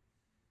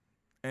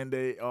and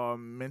they are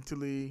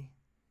mentally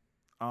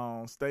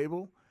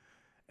stable,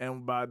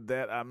 and by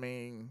that I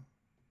mean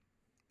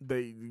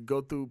they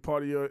go through,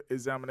 part of your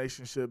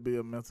examination should be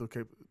a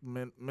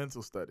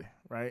mental study,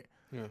 right?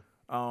 Yeah.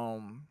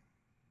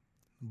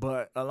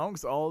 But as long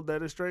as all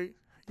that is straight,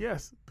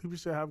 yes, people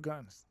should have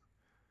guns.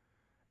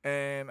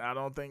 And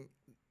I think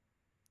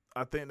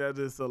that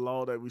is a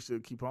law that we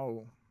should keep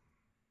on.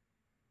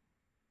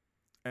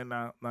 And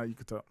now you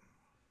can talk.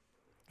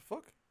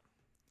 Fuck.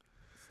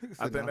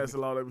 I think that's a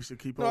law that we should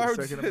keep on. I heard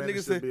Second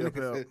Amendment should be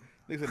upheld.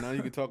 Nigga said, now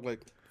you can talk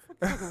like.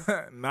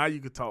 Now you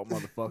can talk,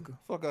 motherfucker.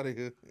 Fuck out of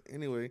here.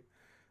 Anyway,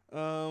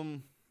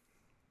 Bill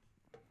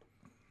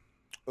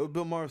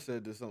Maher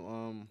said this,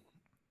 and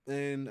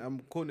I'm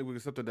quoting it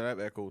with something that I've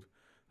echoed,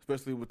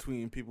 especially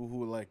between people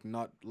who are like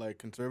not like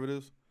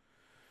conservatives.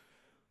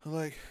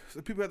 Like,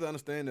 so people have to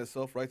understand that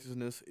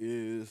self-righteousness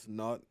is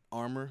not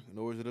armor,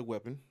 nor is it a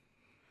weapon.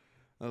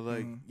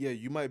 Yeah,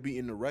 you might be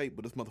in the right,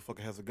 but this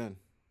motherfucker has a gun.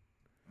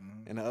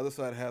 And the other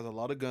side has a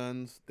lot of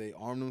guns. They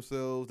arm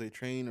themselves. They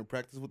train and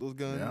practice with those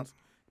guns. Yep.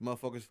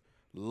 Motherfuckers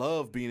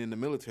love being in the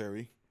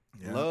military.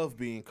 Yep. Love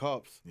being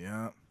cops.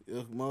 Yeah.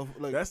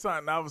 Like, that's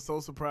something I was so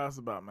surprised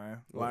about,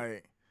 man. What?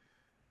 Like,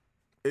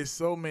 it's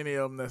so many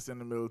of them that's in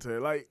the military.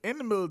 Like, in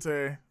the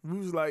military, we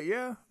was like,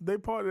 yeah, they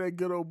part of that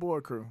good old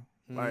boy crew.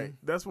 Like,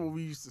 that's what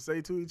we used to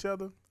say to each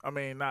other. I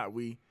mean, not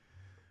we,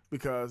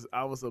 because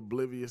I was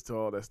oblivious to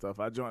all that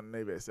stuff. I joined the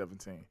Navy at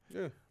 17.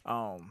 Yeah.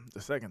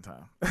 The second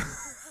time.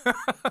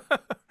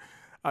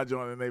 I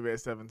joined the Navy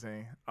at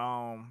 17.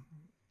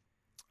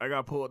 I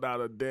got pulled out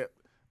of debt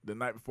the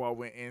night before I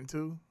went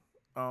into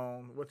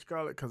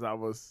because I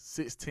was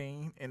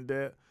 16 in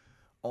debt.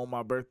 On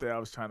my birthday, I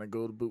was trying to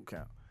go to boot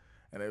camp,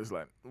 and it was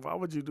like, why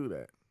would you do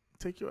that?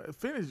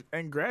 Finish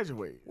and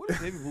graduate. What is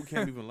Navy boot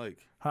camp even like?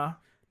 Huh?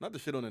 Not to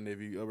shit on the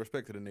Navy.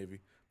 Respect to the Navy.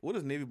 What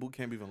is Navy boot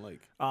camp even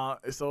like?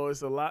 So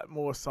it's a lot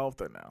more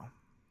softer now,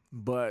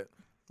 but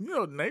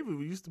Navy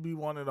used to be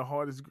one of the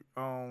hardest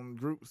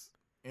groups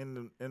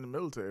in the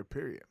military.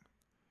 Period.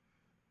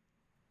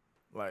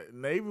 Like,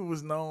 Navy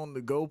was known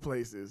to go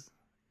places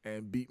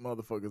and beat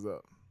motherfuckers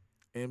up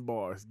in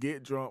bars,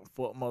 get drunk,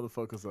 fuck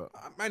motherfuckers up.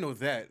 I know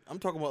that. I'm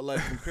talking about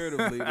like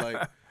comparatively,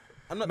 like.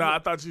 I'm not. I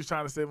thought you was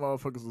trying to say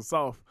motherfuckers were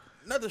soft.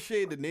 Not to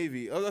shade the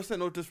Navy. I said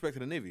no disrespect to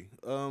the Navy.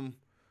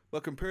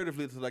 But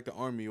comparatively to like the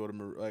Army or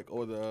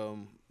the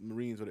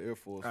Marines or the Air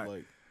Force, right.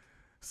 like.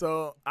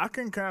 So I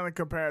can kind of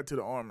compare it to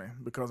the Army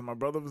because my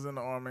brother was in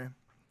the Army,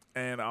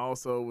 and I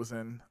also was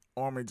in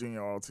Army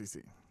Junior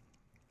ROTC.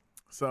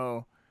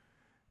 So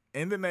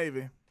in the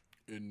Navy.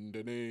 In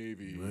the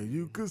Navy. Well,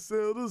 you could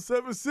sail the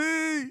 7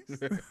 seas.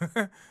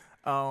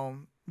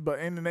 But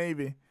in the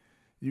Navy,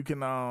 you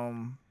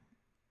can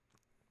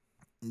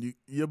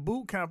your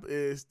boot camp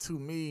is, to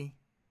me,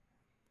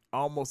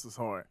 almost as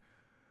hard.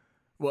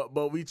 Well,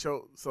 but we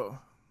chose. So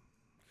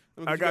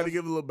I got to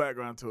give a little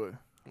background to it.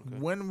 Okay.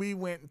 When we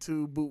went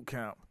to boot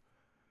camp,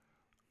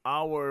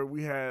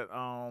 we had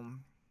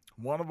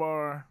one of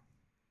our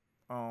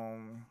I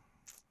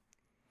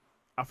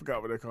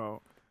forgot what they're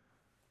called.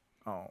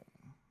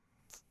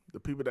 The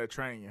people that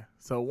train you.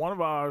 So one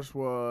of ours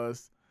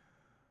was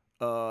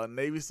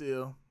Navy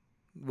SEAL,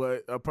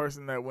 but a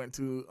person that went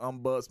to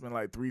ombudsman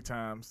like 3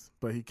 times,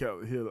 but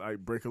he'll like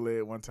break a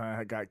leg one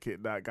time, got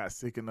kicked out, got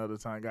sick another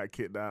time, got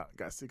kicked out,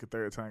 got sick a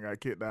third time, got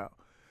kicked out.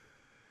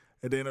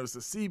 And then there was the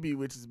CB,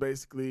 which is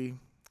basically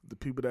the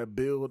people that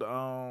build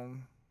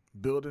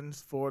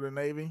buildings for the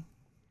Navy.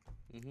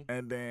 Mm-hmm.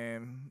 And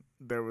then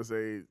there was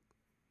a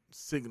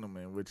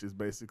signalman, which is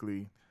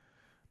basically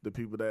the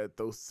people that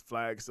throw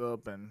flags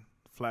up and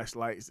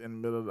flashlights in the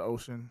middle of the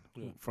ocean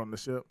from the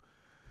ship.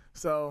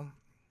 So,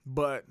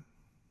 but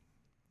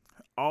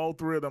all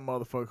 3 of them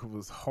motherfuckers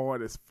was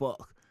hard as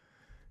fuck.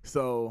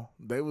 So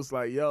they was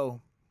like,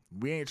 yo,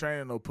 we ain't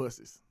training no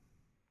pussies,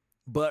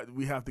 but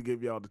we have to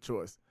give y'all the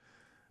choice.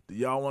 Do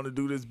y'all want to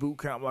do this boot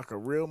camp like a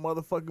real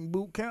motherfucking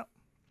boot camp?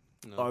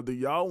 No. Or do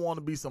y'all want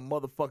to be some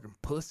motherfucking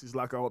pussies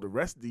like all the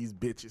rest of these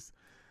bitches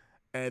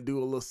and do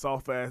a little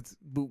soft-ass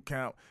boot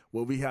camp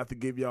where we have to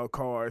give y'all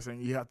cars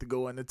and you have to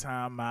go in the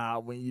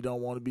timeout when you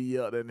don't want to be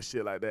yelled at and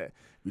shit like that?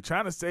 We're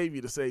trying to save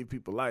you to save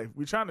people's life.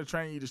 We're trying to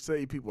train you to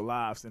save people's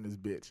lives in this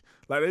bitch.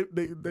 Like,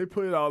 they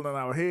put it all in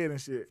our head and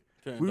shit.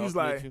 We was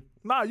like,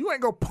 nah, you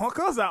ain't gonna punk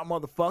us out,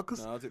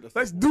 motherfuckers. Nah, I'll take that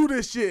Let's soft do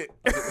this shit.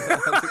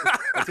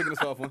 I'm taking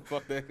this off one.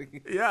 Fuck that.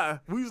 Yeah,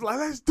 we was like,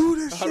 let's do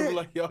this I was shit.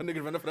 like, y'all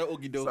niggas run up for that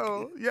okie doke.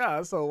 So,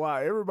 yeah, so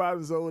while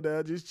everybody's over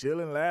there just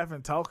chilling,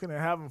 laughing, talking, and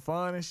having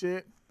fun and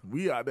shit,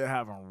 we out there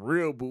having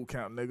real boot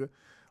camp, nigga.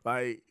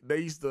 Like, they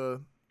used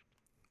to,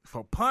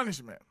 for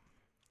punishment,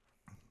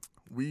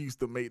 we used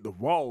to make the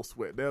walls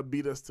sweat. They'll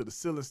beat us to the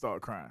ceiling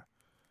start crying.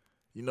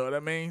 You know what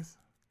that means?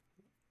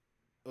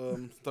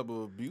 Some type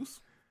of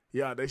abuse.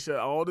 Yeah, they shut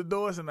all the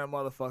doors in that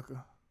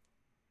motherfucker.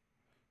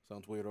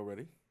 Sounds weird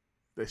already.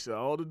 They shut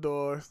all the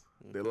doors.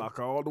 Okay. They lock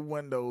all the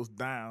windows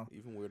down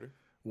Even weirder.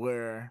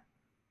 where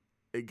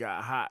it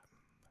got hot.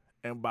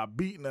 And by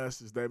beating us,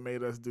 they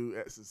made us do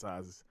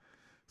exercises.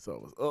 So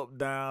it was up,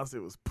 downs,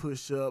 it was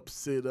push-ups,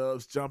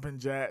 sit-ups, jumping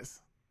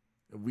jacks.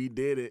 And we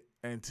did it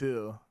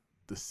until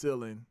the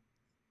ceiling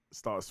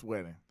started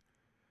sweating.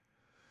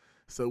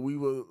 So we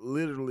would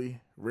literally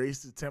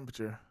raise the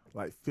temperature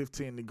like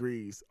 15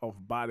 degrees off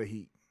body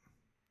heat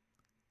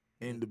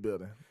in the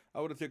building. I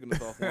would have taken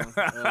this off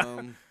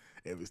one.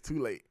 It was too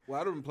late.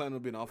 Well, I'd have been planning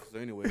on being an officer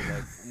anyway.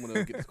 Like, I'm going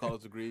to get this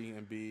college degree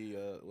and be,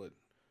 what?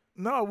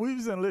 No, we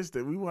was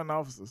enlisted. We weren't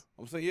officers.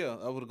 I'm saying, yeah,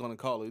 I would have gone to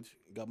college,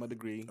 got my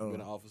degree, been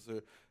an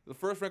officer. The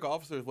first rank of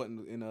officer is what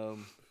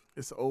in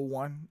It's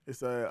 01.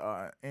 It's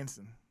a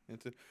ensign.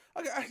 Okay,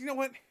 you know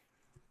what?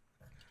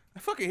 I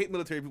fucking hate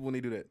military people when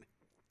they do that.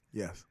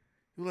 Yes.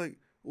 You're like,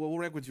 well, what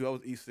rank was you? I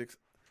was E6.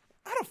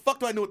 How the fuck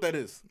do I know what that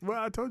is? Well,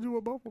 I told you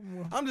what both of them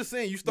were. I'm just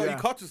saying, you Yeah.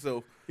 caught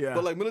yourself. Yeah.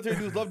 But like military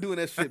dudes love doing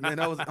that shit, man.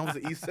 I was an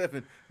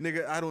E7.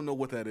 Nigga, I don't know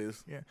what that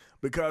is. Yeah,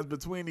 because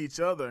between each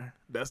other,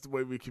 that's the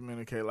way we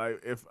communicate.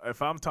 Like,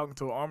 if I'm talking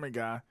to an Army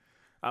guy,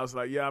 I was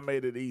like, yeah, I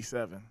made it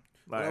E7.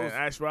 Like, in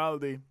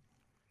actuality,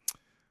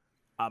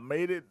 I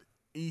made it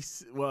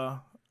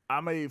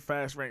I made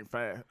fast rank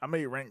fast. I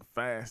made rank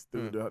fast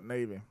through the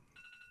Navy.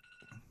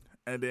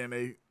 And then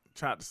they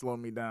tried to slow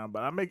me down.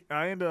 But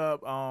I ended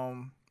up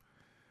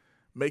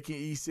making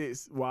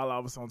E6 while I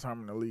was on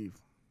terminal leave.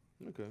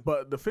 Okay.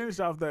 But to finish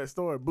off that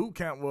story, boot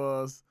camp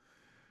was,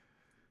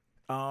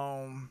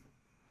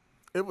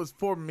 it was,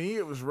 for me,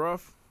 it was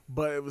rough,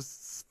 but it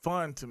was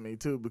fun to me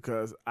too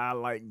because I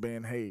like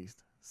being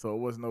hazed, so it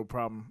was no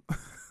problem.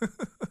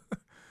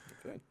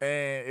 Okay.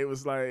 And it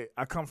was like,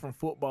 I come from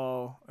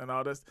football and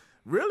all this.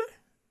 Really?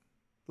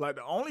 Like,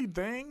 the only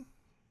thing,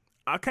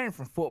 I came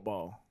from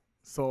football,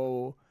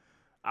 so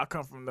I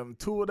come from them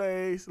tour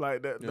days.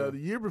 Like, the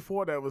year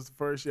before that was the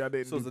first year I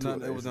didn't do tour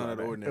days. It was not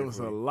that ordinary. It was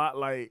a lot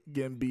like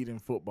getting beat in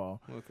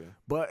football. Okay.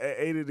 But at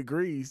 80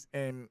 degrees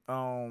in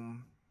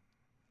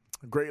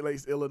Great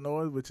Lakes,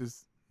 Illinois, which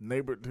is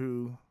neighbor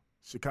to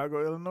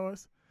Chicago,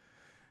 Illinois,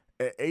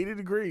 at 80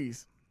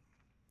 degrees,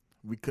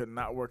 we could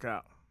not work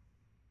out.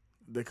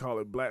 They call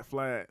it black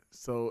flag.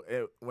 So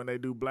when they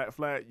do black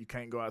flag, you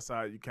can't go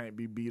outside. You can't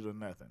be beat or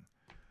nothing.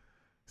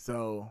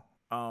 So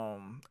at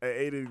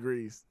 80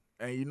 degrees.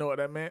 And you know what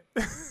that meant?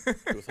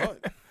 It was hot.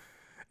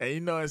 And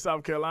you know in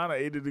South Carolina,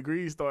 80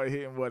 degrees started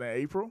hitting, what, in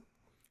April?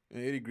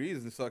 And 80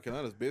 degrees in South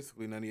Carolina is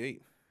basically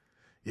 98.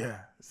 Yeah.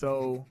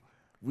 So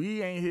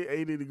we ain't hit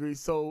 80 degrees.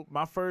 So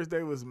my first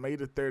day was May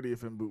the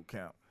 30th in boot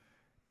camp.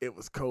 It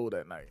was cold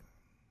at night.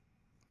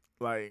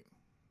 Like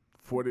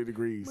 40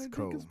 degrees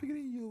cold.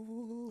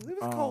 It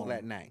was cold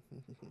that night.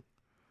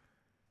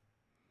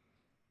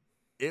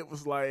 It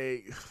was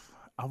like,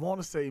 I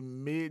want to say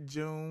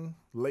mid-June,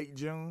 late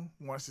June,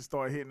 once it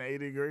started hitting 80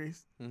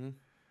 degrees, Mm-hmm.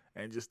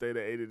 and just stayed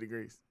at 80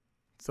 degrees.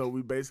 So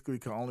we basically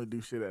could only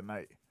do shit at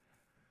night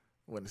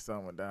when the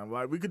sun went down.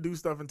 Like, we could do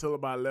stuff until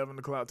about 11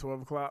 o'clock,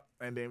 12 o'clock,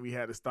 and then we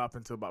had to stop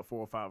until about 4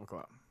 or 5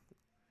 o'clock.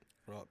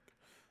 Rock.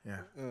 Yeah.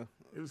 Yeah.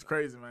 It was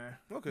crazy, man.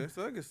 Okay,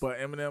 so I guess. But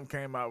Eminem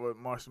came out with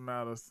Marshall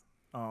Mathers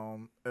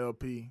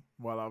LP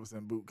while I was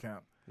in boot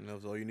camp. And that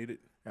was all you needed.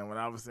 And when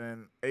I was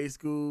in A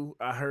school,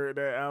 I heard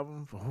that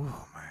album.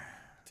 Oh, man.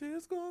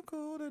 Tears gone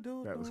cold, I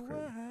don't That was know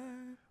crazy.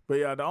 why. But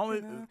yeah, the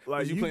only, like,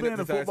 Was you you playing being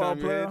that a the entire football time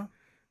in your head? player.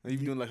 And you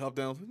be doing like up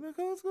downs.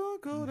 Tears gone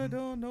cold, I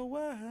don't know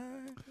why.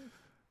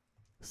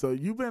 So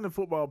you being a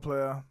football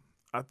player,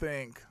 I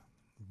think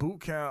boot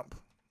camp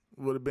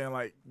would have been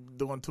like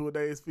doing 2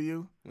 days for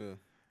you, Yeah.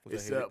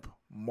 except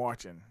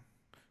marching.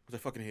 I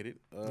fucking hate it.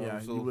 Yeah,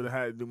 so you would have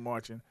had to do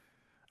marching.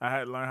 I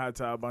had to learn how to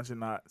tie a bunch of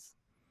knots.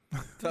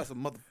 tie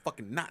some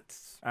motherfucking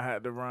knots. I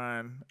had to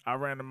run. I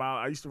ran the mile.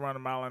 I used to run a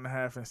mile and a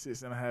half in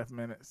 6.5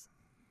 minutes.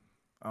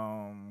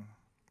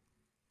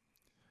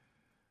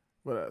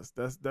 What else?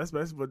 That's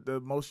basically what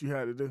the most you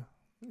had to do.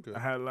 Okay. I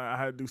had to learn. I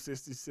had to do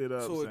 60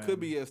 sit-ups. So it could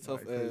be as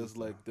tough crazy as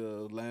like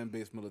the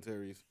land-based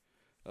militaries,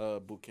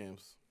 boot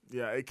camps.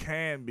 Yeah, it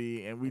can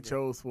be, and we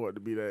chose for it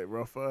to be that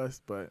rough for us.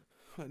 But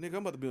Like, nigga,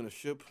 I'm about to be on a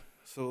ship,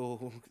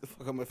 so get the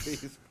fuck out my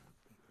face.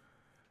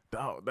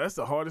 dog, that's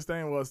the hardest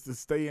thing was to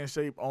stay in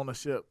shape on the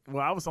ship.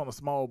 Well, I was on a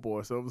small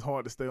board, so it was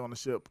hard to stay on the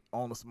ship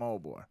on a small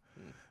board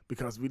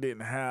because we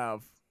didn't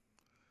have.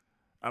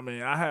 I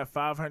mean, I had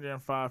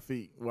 505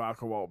 feet where I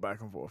could walk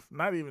back and forth.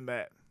 Not even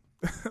that.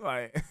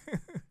 Like,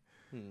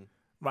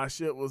 my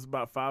ship was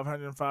about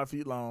 505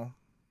 feet long,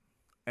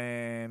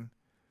 and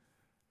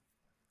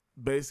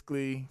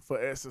basically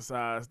for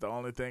exercise, the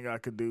only thing I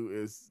could do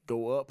is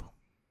go up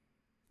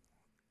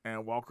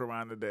and walk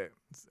around the deck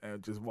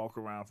and just walk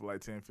around for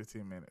like 10,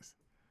 15 minutes.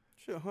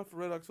 Shit, Hunt for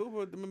Red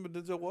October. Remember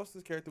the Joe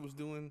Washington's character was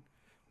doing?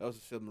 That was a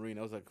submarine.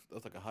 That was like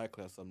a high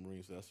class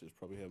submarine, so that shit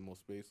probably had more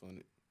space on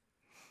it.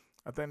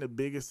 I think the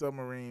biggest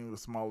submarine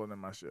was smaller than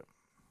my ship.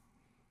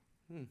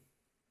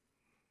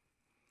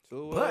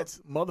 So, But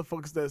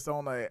motherfuckers that's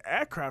on an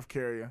aircraft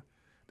carrier,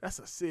 that's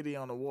a city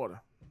on the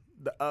water.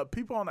 The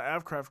people on the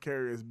aircraft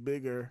carrier is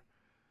bigger.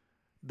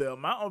 The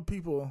amount of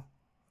people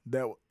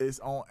that is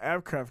on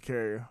aircraft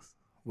carriers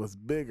was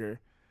bigger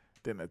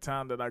than the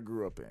town that I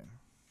grew up in.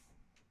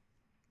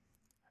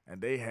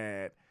 And they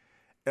had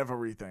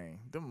everything.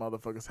 Them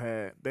motherfuckers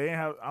had. They didn't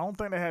have. I don't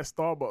think they had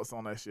Starbucks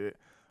on that shit,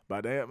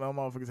 but them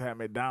motherfuckers had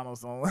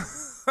McDonald's on.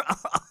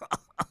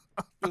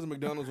 there's a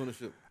McDonald's on the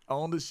ship.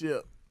 On the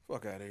ship.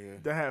 Fuck out of here.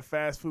 They had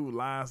fast food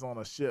lines on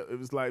a ship. It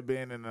was like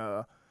being in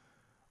a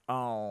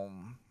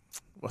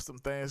what's some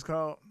things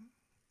called?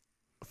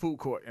 A food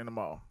court in the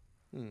mall.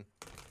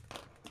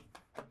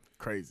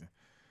 Crazy.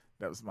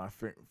 That was my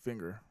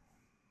finger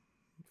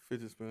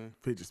Fidget spinner.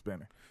 fidget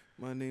spinner.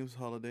 My name's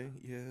Holiday.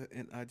 Yeah,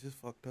 and I just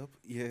fucked up.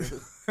 Yeah.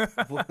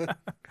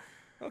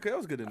 Okay, that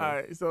was good enough. All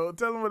right, so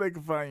tell them where they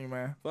can find you,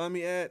 man. Find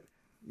me at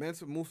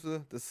Mansour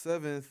Musa the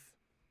 7th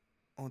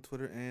on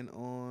Twitter and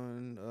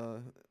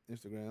on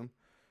Instagram.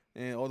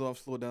 And although I've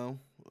slowed down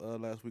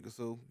last week or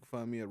so,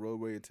 find me at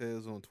Roadway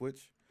Tez on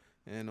Twitch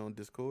and on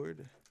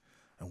Discord.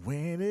 And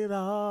when it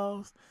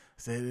all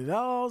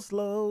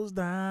slows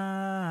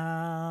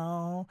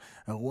down,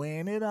 and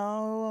when it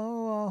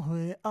all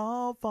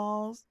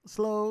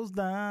slows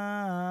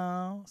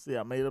down. See,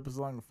 I made up a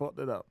song and fucked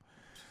it up.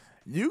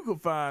 You can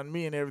find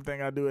me and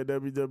everything I do at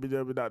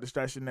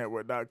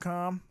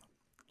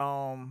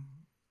www.distractionnetwork.com.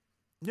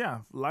 Yeah,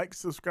 like,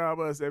 subscribe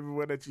us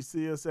everywhere that you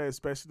see us at,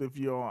 especially if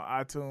you're on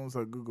iTunes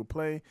or Google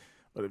Play.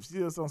 But if you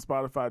see us on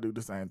Spotify, do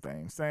the same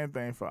thing. Same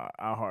thing for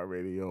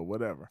iHeartRadio or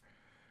whatever.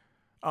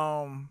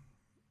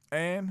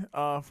 And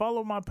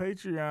follow my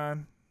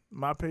Patreon.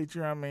 My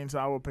Patreon means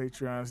our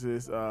Patreons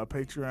is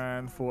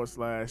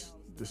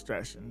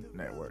Patreon.com/Distraction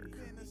Network.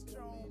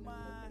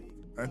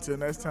 Until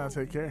next time,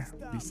 take care.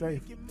 Be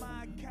safe.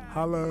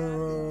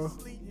 Holla.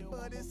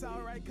 But it's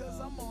alright 'cause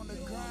I'm on the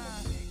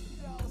grind.